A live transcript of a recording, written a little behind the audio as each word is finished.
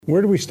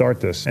Where do we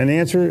start this? And the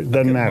answer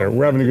doesn't matter.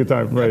 We're having a good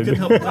time. Right. He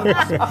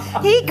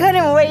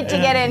couldn't wait to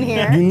get in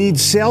here. You need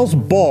sales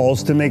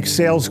balls to make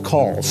sales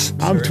calls.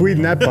 I'm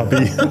tweeting that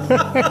puppy.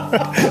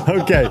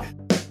 Okay.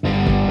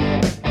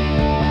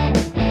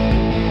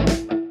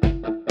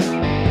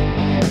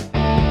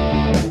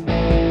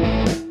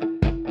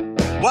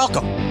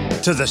 Welcome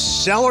to the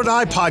Sell or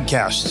Die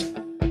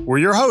podcast. We're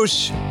your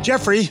hosts,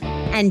 Jeffrey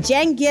and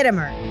Jen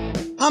Gittimer.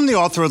 I'm the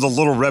author of The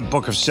Little Red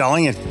Book of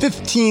Selling and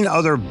 15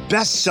 other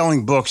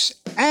best-selling books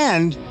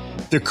and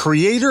the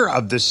creator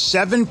of the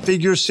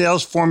 7-Figure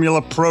Sales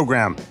Formula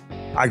program.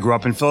 I grew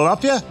up in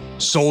Philadelphia,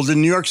 sold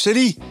in New York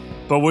City,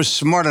 but was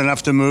smart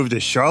enough to move to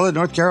Charlotte,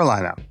 North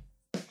Carolina.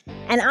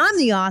 And I'm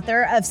the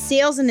author of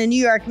Sales in the New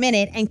York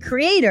Minute and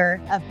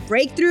creator of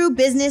Breakthrough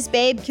Business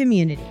Babe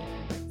Community.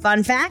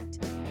 Fun fact,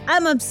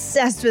 I'm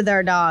obsessed with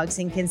our dogs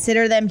and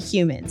consider them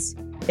humans.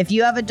 If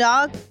you have a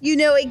dog, you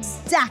know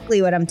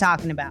exactly what I'm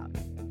talking about.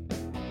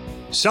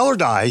 Sell or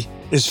Die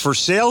is for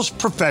sales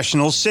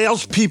professionals,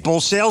 salespeople,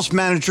 sales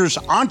managers,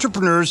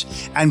 entrepreneurs,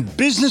 and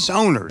business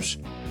owners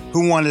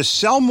who want to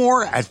sell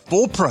more at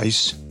full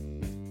price,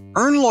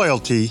 earn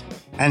loyalty,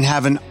 and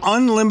have an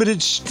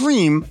unlimited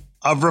stream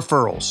of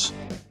referrals.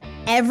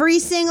 Every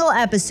single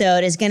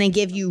episode is going to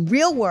give you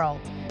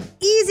real-world,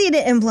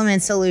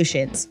 easy-to-implement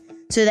solutions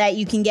so that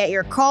you can get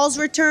your calls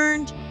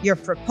returned, your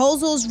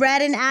proposals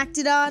read and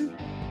acted on,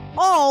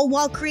 all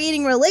while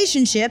creating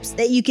relationships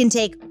that you can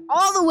take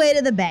all the way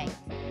to the bank.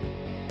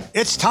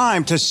 It's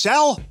time to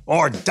sell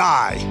or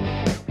die.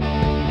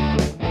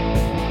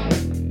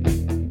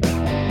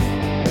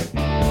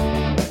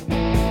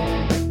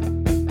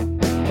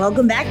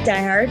 Welcome back,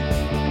 diehard.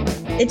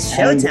 It's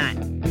showtime.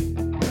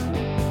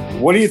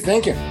 What are you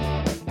thinking?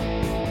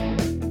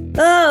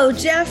 Oh,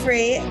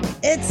 Jeffrey,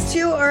 it's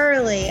too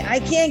early. I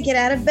can't get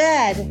out of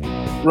bed.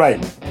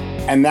 Right.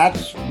 And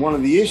that's one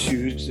of the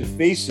issues that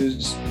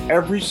faces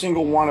every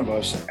single one of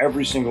us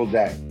every single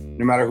day,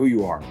 no matter who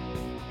you are.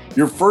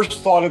 Your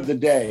first thought of the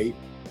day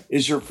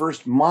is your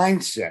first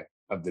mindset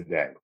of the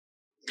day.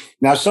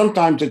 Now,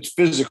 sometimes it's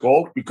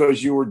physical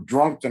because you were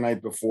drunk the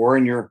night before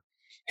and your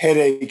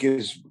headache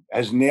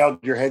has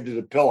nailed your head to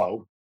the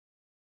pillow.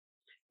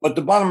 But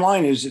the bottom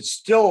line is it's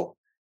still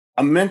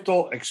a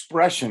mental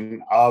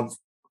expression of,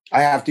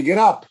 I have to get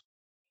up.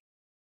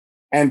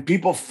 And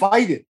people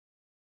fight it.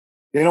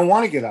 They don't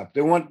want to get up.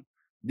 They want,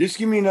 just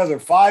give me another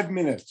 5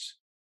 minutes.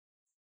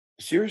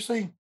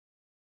 Seriously?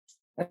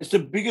 It's the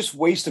biggest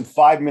waste of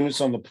 5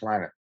 minutes on the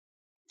planet.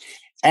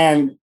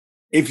 And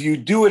if you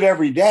do it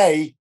every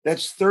day,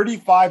 that's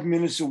 35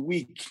 minutes a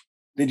week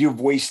that you've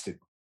wasted.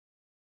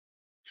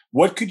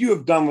 What could you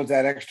have done with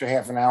that extra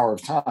half an hour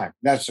of time?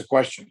 That's the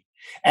question.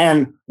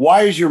 And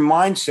why is your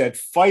mindset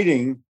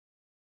fighting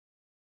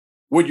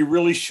what you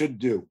really should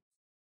do?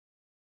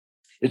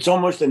 It's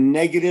almost a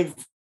negative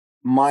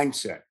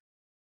mindset.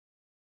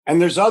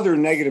 And there's other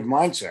negative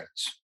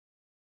mindsets.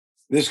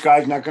 This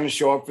guy's not going to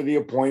show up for the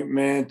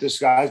appointment. This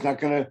guy's not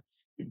going to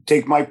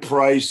take my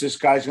price. This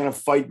guy's going to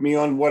fight me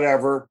on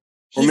whatever.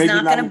 He's or maybe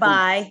not going to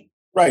buy.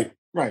 Right.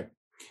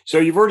 So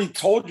you've already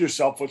told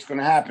yourself what's going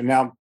to happen.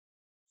 Now,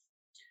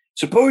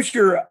 suppose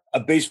you're a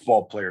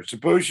baseball player.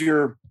 Suppose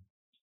you're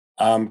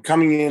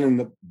coming in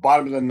the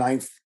bottom of the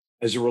ninth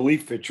as a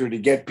relief pitcher to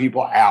get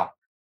people out.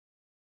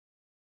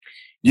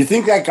 You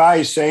think that guy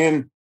is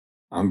saying,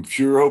 I'm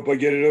sure hope I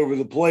get it over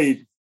the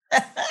plate.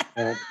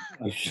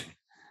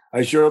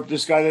 I sure hope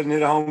this guy doesn't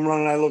hit a home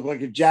run and I look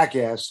like a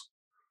jackass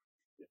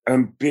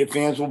and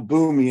fans will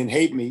boo me and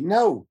hate me.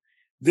 No,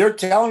 they're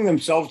telling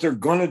themselves they're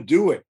going to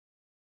do it.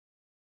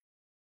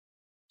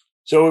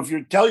 So if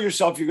you tell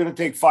yourself you're going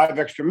to take 5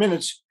 extra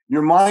minutes,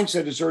 your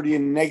mindset is already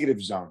in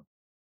negative zone.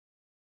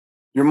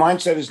 Your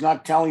mindset is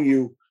not telling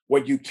you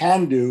what you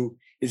can do.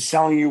 It's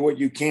telling you what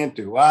you can't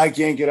do. I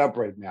can't get up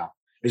right now.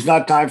 It's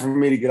not time for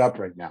me to get up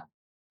right now.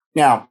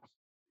 Now,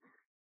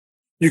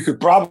 you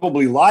could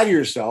probably lie to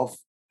yourself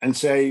and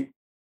say,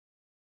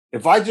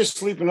 if I just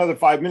sleep another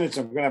 5 minutes,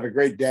 I'm going to have a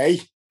great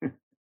day.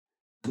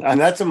 And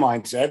that's a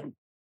mindset.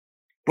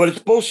 But it's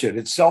bullshit.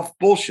 It's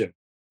self-bullshit.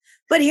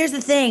 But here's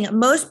the thing.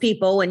 Most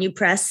people, when you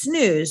press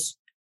snooze,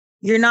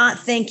 you're not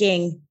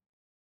thinking,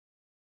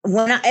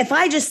 if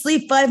I just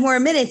sleep 5 more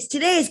minutes,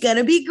 today is going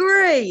to be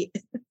great.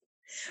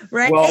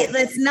 Right? Well,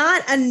 that's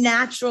not a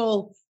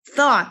natural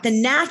thought. The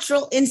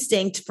natural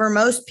instinct for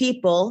most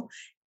people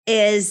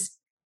is,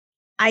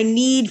 I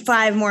need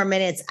 5 more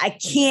minutes. I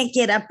can't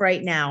get up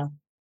right now.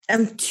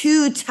 I'm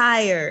too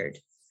tired.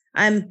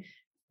 I'm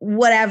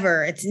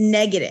whatever. It's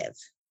negative.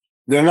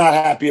 They're not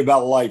happy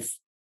about life.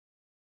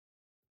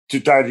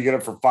 Too tired to get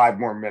up for 5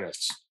 more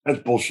minutes.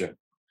 That's bullshit.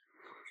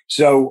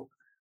 So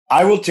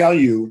I will tell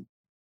you,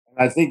 and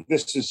I think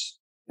this is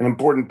an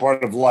important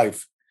part of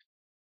life.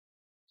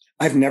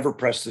 I've never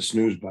pressed the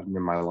snooze button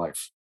in my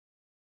life.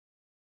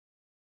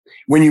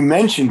 When you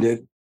mentioned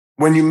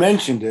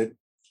it,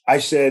 I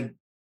said,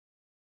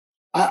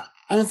 I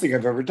don't think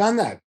I've ever done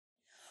that.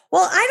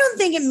 Well, I don't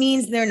think it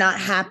means they're not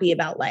happy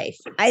about life.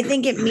 I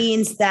think it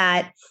means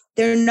that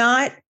they're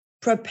not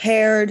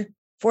prepared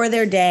for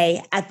their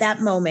day at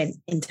that moment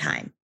in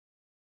time.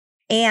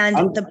 And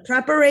the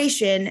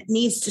preparation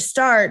needs to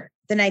start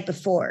the night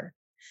before.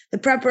 The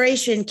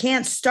preparation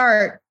can't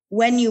start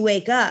when you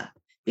wake up,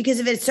 because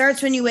if it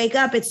starts when you wake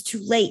up, it's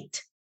too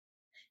late.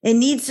 It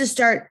needs to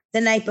start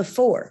the night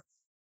before.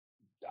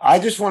 I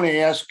just want to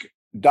ask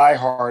Die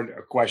Hard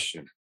a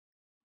question.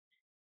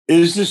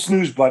 Is the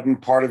snooze button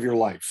part of your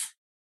life?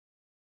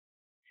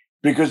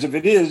 Because if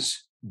it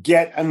is,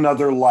 get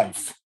another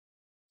life.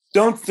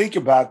 Don't think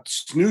about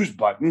snooze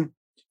button.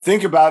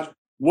 Think about,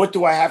 what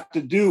do I have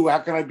to do? How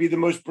can I be the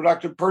most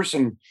productive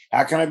person?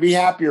 How can I be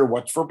happier?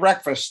 What's for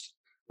breakfast?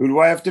 Who do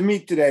I have to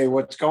meet today?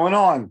 What's going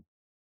on?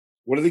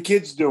 What are the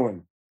kids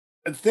doing?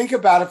 And think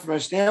about it from a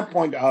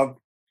standpoint of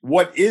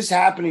what is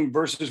happening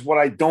versus what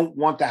I don't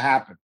want to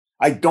happen.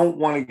 I don't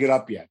want to get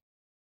up yet.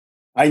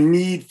 I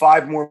need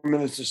 5 more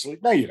minutes of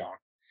sleep. No, you don't.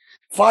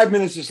 5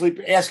 minutes of sleep.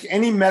 Ask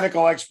any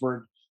medical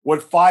expert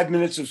what 5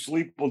 minutes of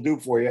sleep will do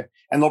for you,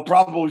 and they'll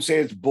probably say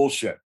it's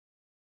bullshit.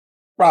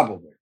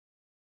 Probably.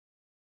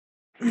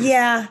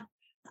 Yeah,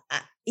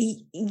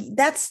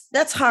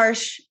 that's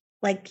harsh.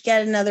 Like,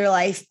 get another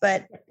life,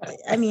 but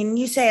I mean,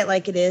 you say it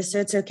like it is, so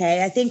it's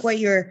okay. I think what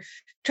you're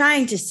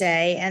trying to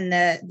say, and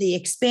the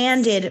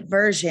expanded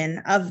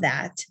version of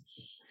that,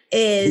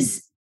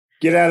 is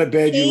get out of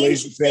bed, you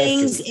lazy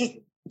bastard.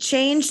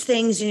 Change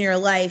things in your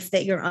life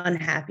that you're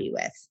unhappy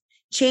with.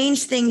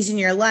 Change things in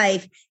your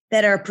life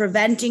that are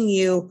preventing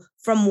you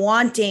from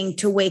wanting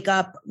to wake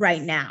up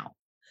right now,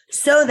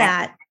 so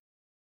that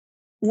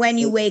when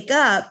you wake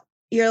up,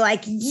 you're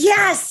like,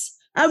 yes,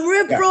 I'm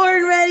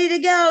rip-roaring ready to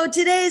go.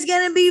 Today's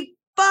going to be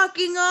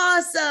fucking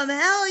awesome.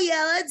 Hell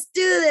yeah, let's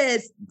do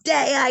this.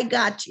 Day, I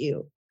got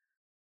you.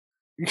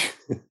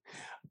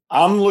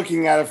 I'm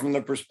looking at it from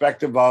the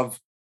perspective of,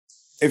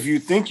 if you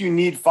think you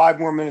need 5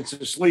 more minutes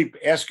of sleep,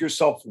 ask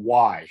yourself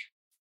why.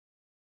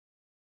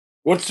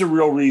 What's the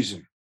real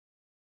reason?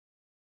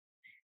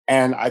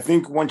 And I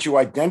think once you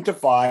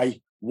identify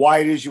why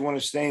it is you want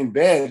to stay in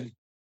bed,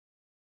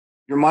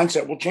 your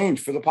mindset will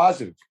change for the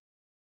positive.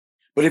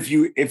 But if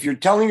you're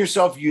telling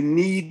yourself you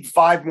need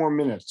 5 more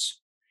minutes,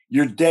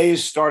 your day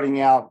is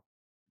starting out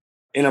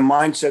in a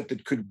mindset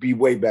that could be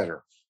way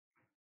better.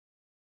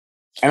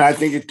 And I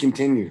think it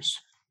continues.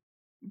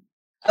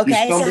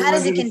 Okay, so how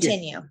does it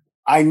continue?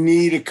 I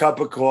need a cup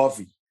of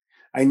coffee.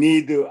 I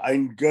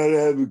gotta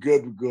have a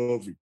cup of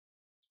coffee.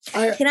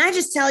 Can I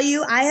just tell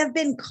you, I have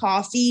been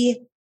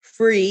coffee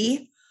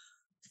free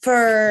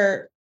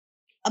for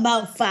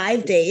about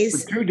 5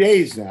 days. For 2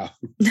 days now.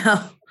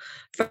 No.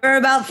 For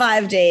about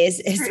 5 days.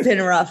 It's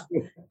been rough.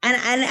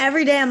 And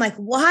every day I'm like,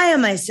 why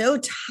am I so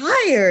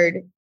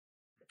tired?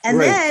 And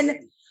right.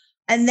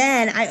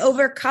 then I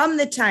overcome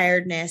the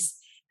tiredness,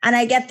 and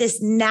I get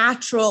this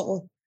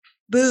natural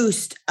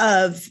boost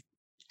of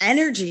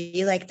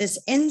energy, like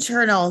this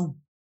internal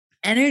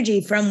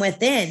energy from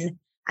within.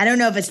 I don't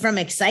know if it's from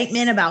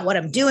excitement about what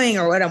I'm doing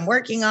or what I'm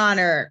working on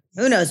or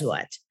who knows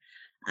what.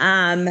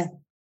 And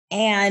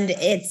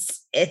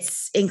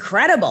it's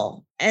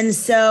incredible. And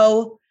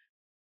so,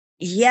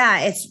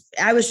 yeah,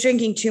 I was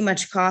drinking too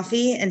much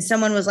coffee, and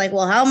someone was like,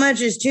 well, how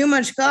much is too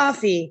much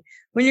coffee?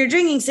 When you're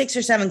drinking 6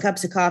 or 7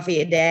 cups of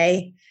coffee a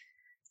day,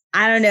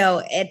 I don't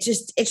know. It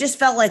just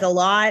felt like a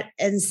lot.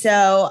 And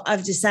so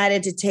I've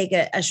decided to take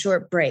a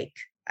short break.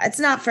 It's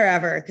not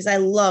forever, because I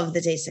love the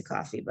taste of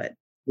coffee, but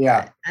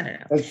yeah, I don't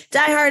know.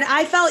 Die Hard,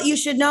 I felt you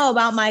should know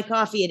about my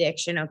coffee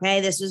addiction.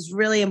 Okay. This is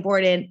really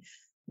important.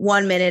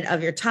 1 minute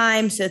of your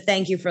time. So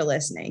thank you for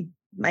listening.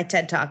 My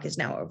TED Talk is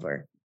now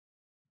over.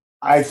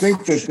 I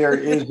think that there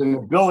is an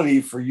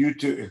ability for you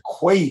to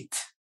equate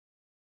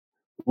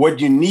what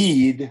you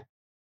need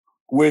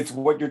with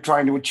what you're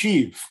trying to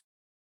achieve.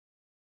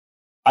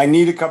 I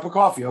need a cup of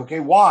coffee. Okay,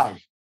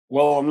 why?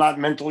 Well, I'm not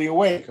mentally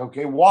awake.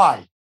 Okay,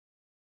 why?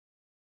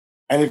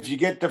 And if you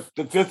get the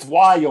 5th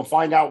why, you'll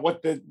find out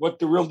what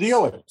the real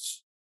deal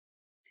is.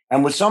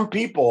 And with some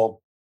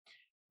people,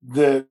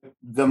 the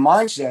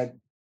mindset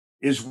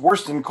is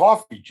worse than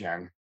coffee,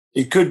 Jen.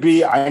 It could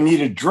be, I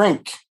need a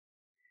drink.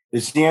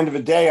 It's the end of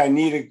the day. I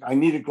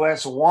need a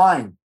glass of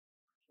wine,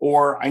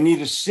 or I need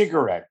a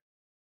cigarette.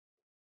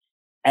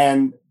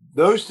 And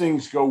those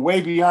things go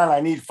way beyond,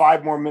 I need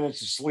 5 more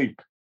minutes of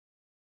sleep.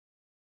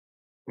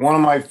 One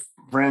of my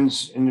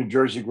friends in New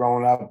Jersey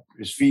growing up,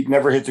 his feet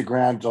never hit the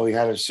ground until he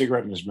had a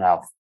cigarette in his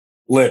mouth,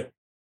 lit.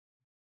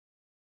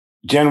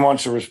 Jen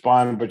wants to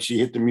respond, but she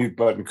hit the mute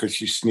button because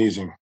she's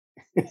sneezing.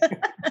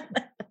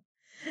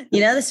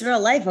 This is real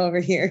life over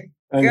here.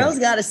 Girls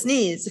got to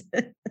sneeze.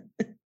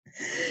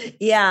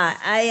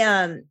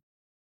 Yeah,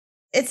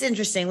 it's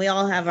interesting. We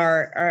all have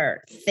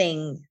our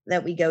thing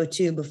that we go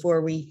to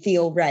before we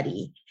feel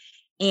ready.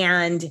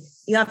 And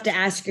you have to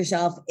ask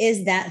yourself,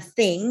 is that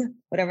thing,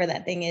 whatever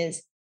that thing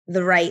is,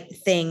 the right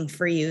thing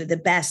for you, the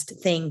best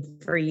thing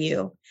for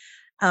you?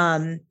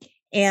 And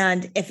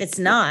if it's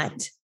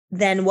not,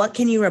 then what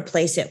can you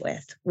replace it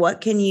with?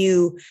 What can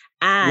you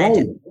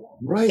add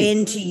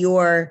into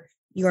your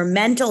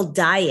mental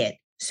diet,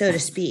 so to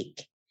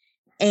speak?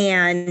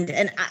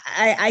 And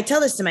I tell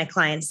this to my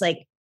clients,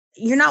 like,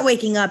 you're not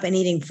waking up and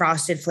eating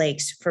Frosted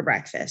Flakes for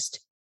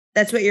breakfast.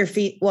 That's what your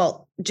feet.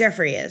 Well,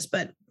 Jeffrey is,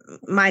 but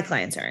my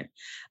clients aren't.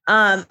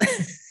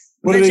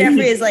 But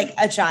Jeffrey is like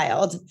a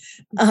child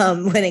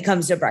when it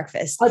comes to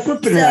breakfast. I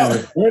put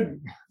bananas. So,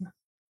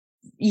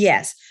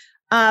 yes.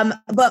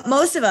 But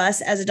most of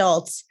us as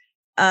adults,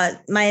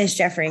 minus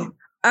Jeffrey,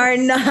 are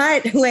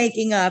not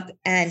waking up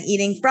and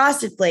eating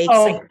Frosted Flakes.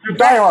 Oh,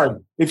 die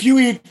hard. If you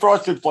eat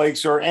Frosted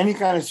Flakes or any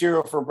kind of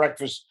cereal for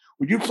breakfast,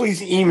 would you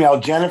please email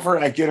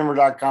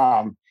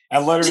Jennifer@Gittimer.com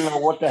and let her know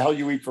what the hell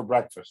you eat for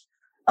breakfast?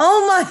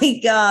 Oh my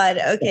God.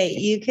 Okay.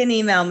 You can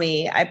email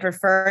me. I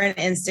prefer an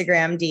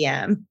Instagram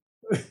DM,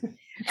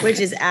 which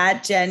is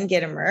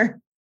 @JenGittimer.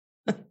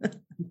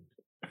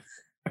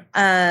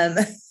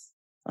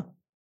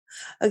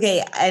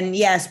 Okay. And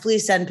yes,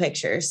 please send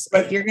pictures.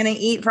 But if you're going to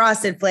eat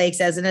Frosted Flakes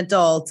as an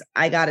adult,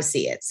 I got to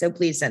see it. So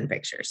please send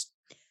pictures.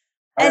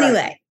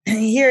 Anyway,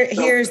 right.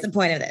 Here's the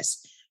point of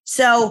this.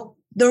 So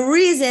the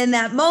reason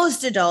that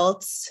most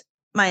adults,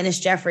 minus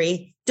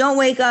Jeffrey, don't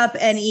wake up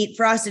and eat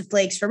Frosted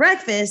Flakes for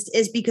breakfast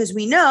is because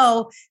we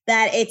know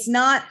that it's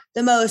not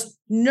the most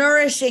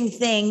nourishing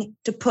thing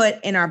to put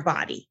in our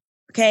body.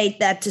 Okay.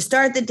 That to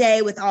start the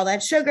day with all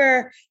that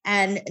sugar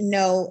and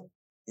no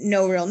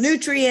real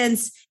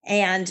nutrients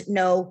and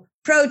no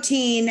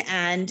protein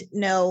and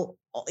no,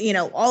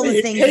 all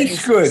the things. It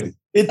tastes good.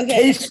 It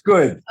tastes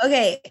good.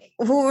 Okay.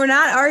 We're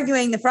not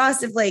arguing the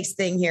Frosted Flakes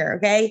thing here.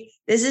 Okay.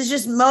 This is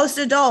just most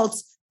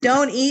adults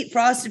don't eat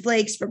Frosted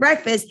Flakes for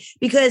breakfast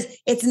because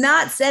it's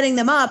not setting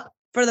them up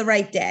for the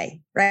right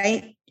day.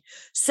 Right.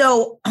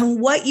 So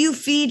what you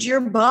feed your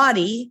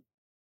body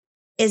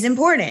is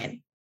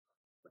important.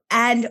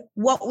 And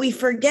what we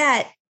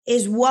forget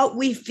is what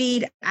we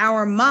feed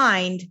our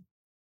mind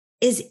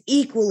is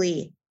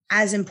equally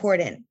as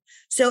important.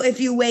 So if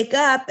you wake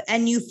up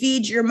and you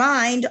feed your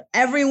mind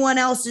everyone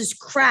else's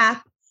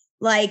crap,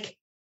 like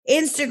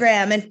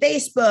Instagram and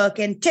Facebook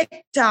and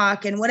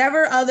TikTok and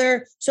whatever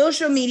other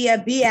social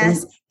media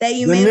BS that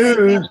you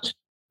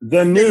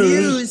the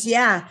news,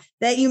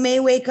 that you may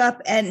wake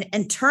up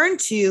and turn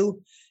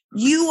to,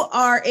 you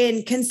are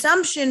in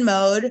consumption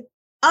mode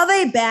of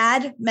a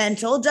bad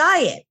mental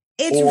diet.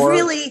 It's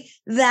really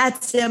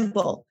that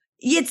simple.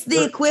 It's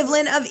the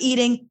equivalent of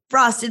eating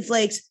Frosted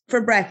Flakes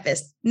for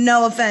breakfast.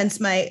 No offense,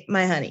 my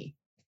honey.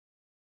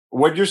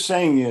 What you're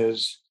saying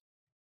is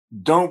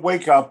don't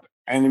wake up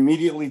and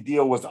immediately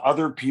deal with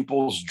other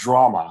people's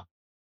drama.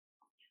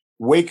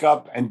 Wake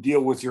up and deal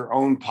with your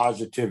own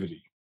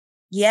positivity.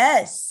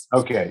 Yes.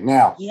 Okay,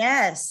 now.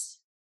 Yes.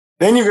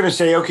 Then you're going to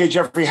say, okay,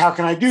 Jeffrey, how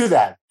can I do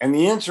that? And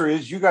the answer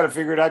is you got to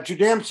figure it out your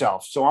damn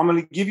self. So I'm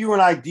going to give you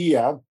an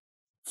idea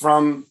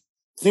from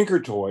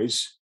Thinker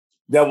Toys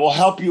that will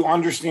help you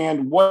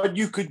understand what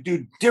you could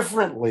do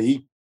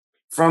differently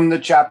from the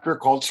chapter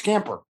called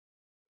Scamper.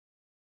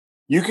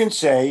 You can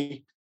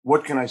say,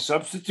 what can I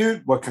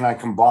substitute? What can I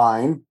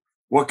combine?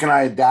 What can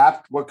I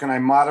adapt? What can I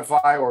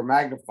modify or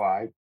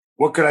magnify?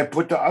 What could I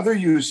put to other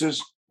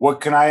uses?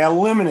 What can I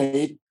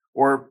eliminate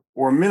or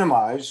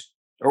minimize?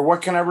 Or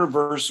what can I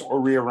reverse or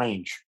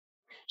rearrange?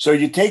 So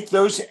you take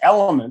those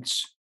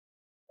elements.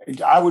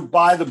 I would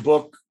buy the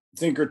book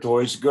Thinker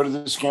Toys, go to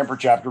the Scamper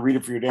chapter, read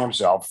it for your damn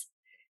self,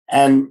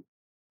 and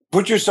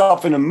put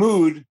yourself in a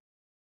mood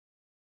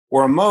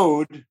or a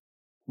mode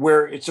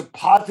where it's a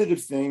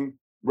positive thing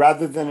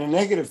rather than a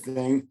negative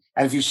thing.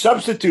 And if you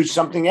substitute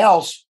something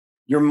else,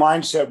 your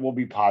mindset will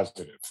be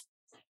positive.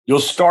 You'll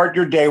start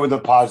your day with a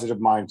positive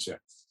mindset,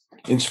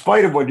 in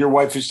spite of what your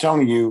wife is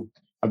telling you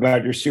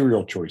about your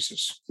cereal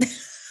choices.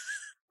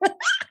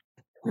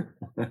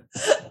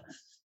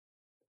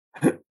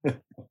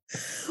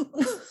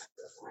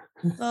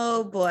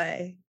 Oh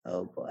boy.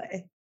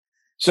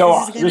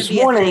 So this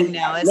morning,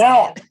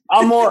 now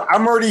I'm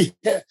already,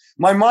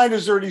 my mind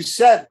is already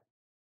set.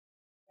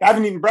 I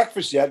haven't eaten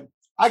breakfast yet.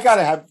 I got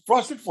to have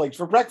Frosted Flakes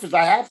for breakfast.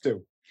 I have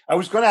to. I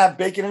was going to have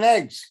bacon and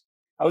eggs.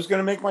 I was going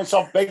to make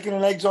myself bacon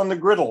and eggs on the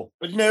griddle,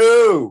 but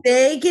no.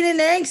 Bacon and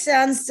eggs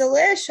sounds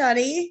delish,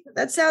 honey.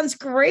 That sounds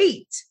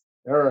great.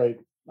 All right.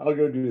 I'll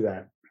go do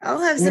that. I'll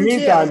have some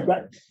too.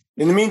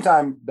 In the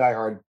meantime, Die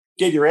Hard,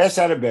 get your ass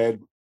out of bed.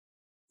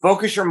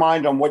 Focus your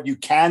mind on what you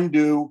can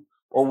do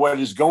or what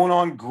is going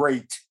on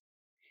great.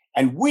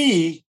 And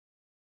we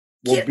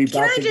will be back.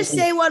 Can I just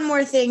say one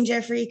more thing,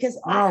 Jeffrey? Because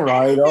all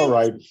right.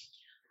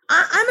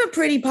 I'm a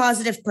pretty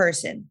positive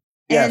person.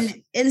 Yes.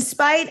 And in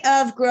spite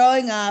of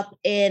growing up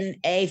in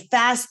a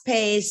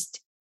fast-paced,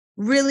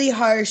 really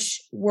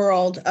harsh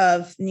world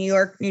of New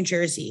York, New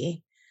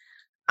Jersey,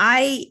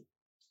 I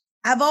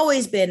have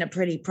always been a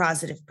pretty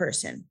positive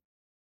person.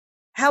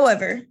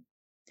 However,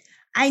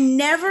 I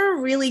never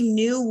really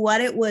knew what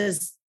it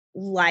was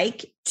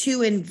like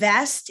to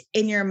invest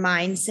in your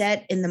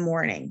mindset in the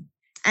morning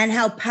and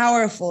how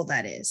powerful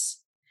that is.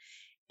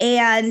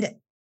 And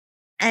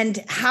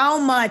how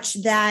much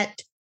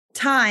that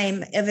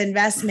time of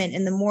investment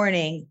in the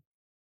morning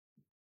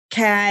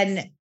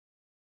can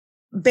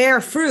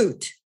bear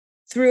fruit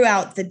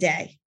throughout the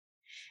day.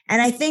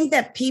 And I think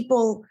that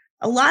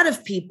a lot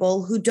of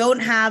people who don't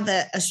have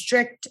a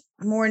strict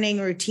morning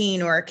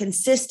routine or a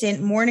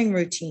consistent morning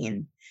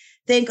routine,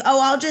 think, oh,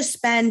 I'll just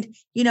spend,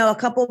 a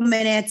couple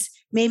minutes.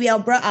 Maybe I'll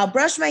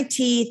brush my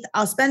teeth.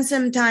 I'll spend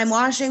some time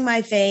washing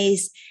my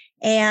face,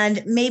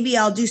 and maybe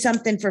I'll do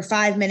something for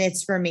 5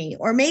 minutes for me.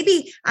 Or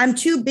maybe I'm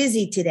too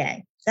busy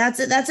today.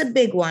 That's a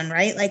big one,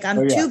 right? Like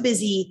I'm too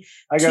busy.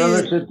 I got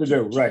other shit to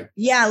do. Right.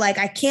 Yeah. Like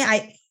I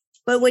can't,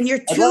 but when you're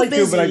too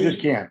busy, but I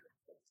just can't.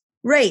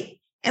 Right.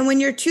 And when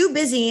you're too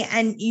busy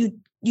and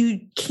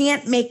you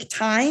can't make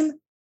time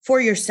for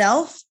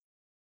yourself,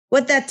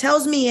 what that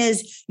tells me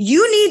is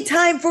you need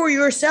time for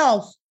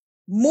yourself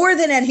more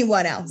than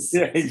anyone else.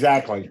 Yeah,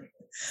 exactly.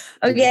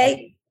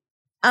 Okay.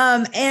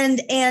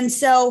 And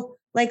so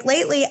like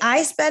lately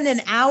I spend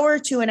an hour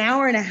to an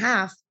hour and a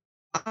half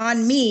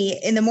on me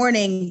in the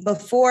morning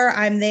before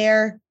I'm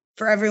there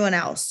for everyone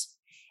else.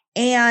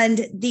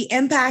 And the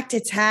impact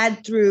it's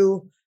had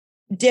through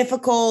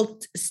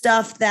difficult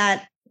stuff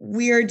that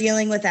we're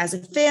dealing with as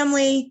a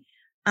family,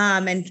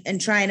 and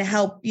trying to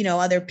help,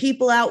 other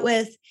people out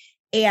with,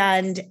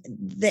 and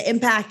the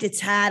impact it's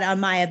had on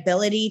my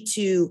ability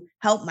to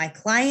help my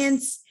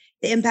clients,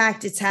 the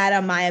impact it's had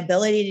on my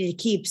ability to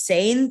keep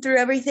sane through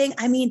everything.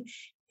 I mean,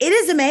 it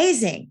is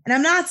amazing. And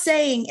I'm not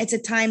saying it's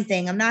a time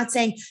thing. I'm not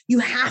saying you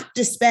have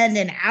to spend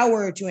an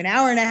hour to an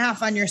hour and a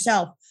half on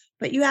yourself,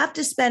 but you have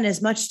to spend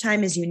as much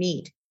time as you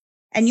need.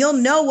 And you'll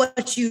know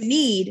what you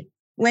need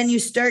when you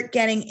start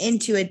getting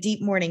into a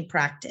deep morning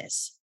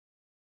practice.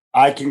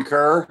 I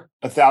concur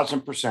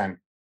 1,000%.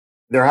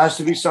 There has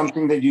to be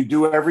something that you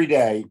do every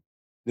day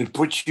that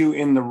puts you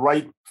in the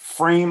right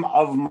frame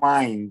of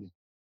mind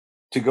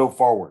to go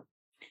forward.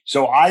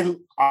 So I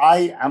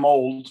am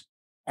old,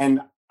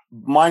 and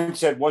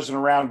mindset wasn't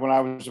around when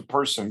I was a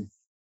person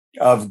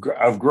of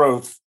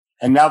growth.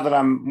 And now that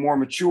I'm more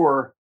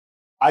mature,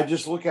 I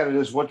just look at it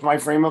as what's my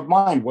frame of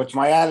mind? What's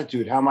my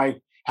attitude? How am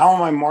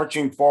I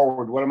marching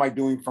forward? What am I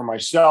doing for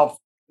myself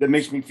that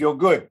makes me feel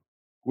good?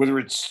 Whether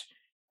it's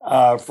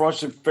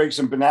Frosted Flakes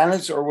and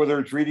Bananas, or whether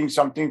it's reading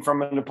something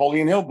from a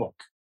Napoleon Hill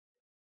book.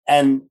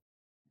 And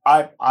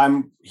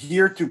I'm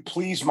here to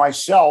please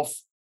myself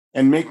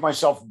and make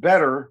myself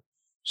better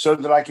so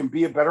that I can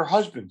be a better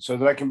husband, so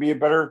that I can be a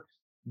better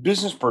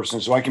business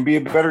person, so I can be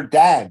a better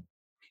dad,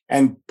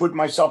 and put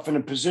myself in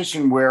a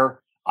position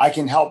where I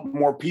can help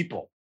more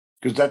people,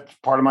 because that's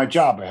part of my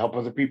job. I help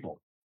other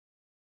people.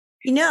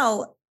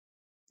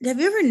 Have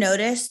you ever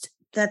noticed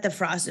that the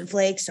Frosted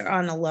Flakes are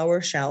on a lower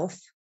shelf?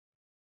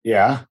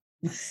 Yeah.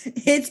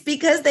 It's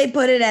because they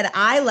put it at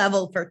eye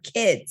level for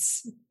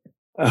kids.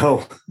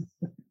 Oh.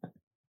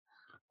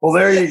 Well,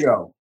 there you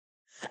go.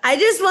 I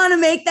just want to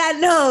make that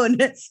known.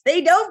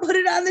 They don't put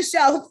it on the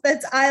shelf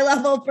that's eye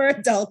level for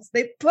adults.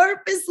 They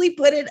purposely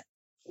put it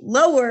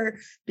lower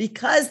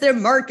because they're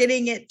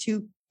marketing it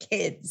to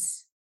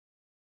kids.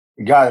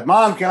 Got it.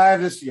 Mom, can I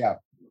have this? Yeah.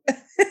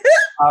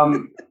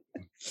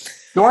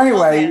 So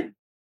anyway. Okay.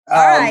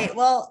 All right.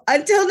 Well,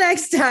 until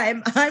next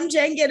time, I'm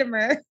Jen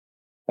Gittimer.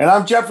 And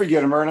I'm Jeffrey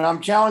Gittimer, and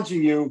I'm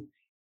challenging you.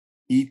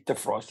 Eat the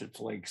Frosted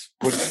Flakes.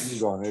 Put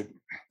cheese on it.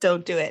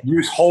 Don't do it.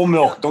 Use whole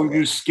milk. Don't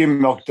use skim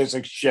milk. Tastes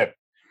like shit.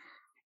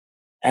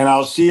 And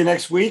I'll see you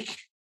next week,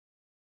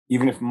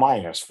 even if my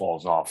ass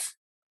falls off.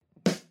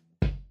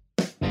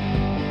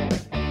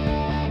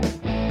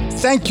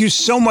 Thank you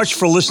so much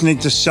for listening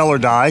to Sell or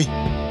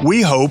Die.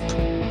 We hope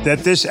that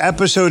this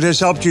episode has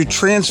helped you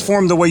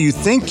transform the way you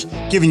think,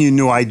 given you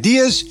new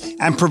ideas,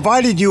 and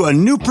provided you a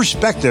new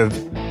perspective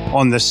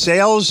on the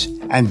sales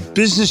and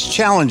business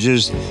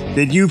challenges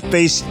that you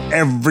face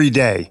every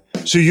day,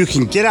 so you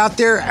can get out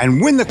there and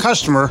win the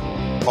customer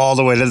all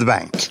the way to the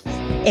bank.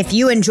 If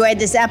you enjoyed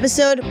this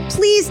episode,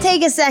 please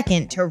take a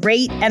second to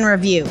rate and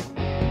review.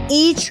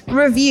 Each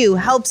review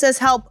helps us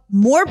help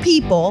more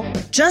people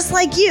just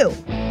like you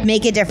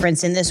make a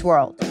difference in this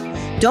world.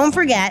 Don't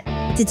forget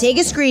to take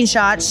a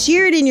screenshot,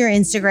 share it in your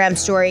Instagram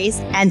stories,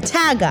 and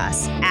tag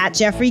us at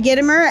Jeffrey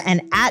Gittimer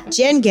and at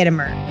Jen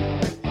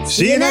Gittimer.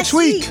 See you next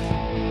week.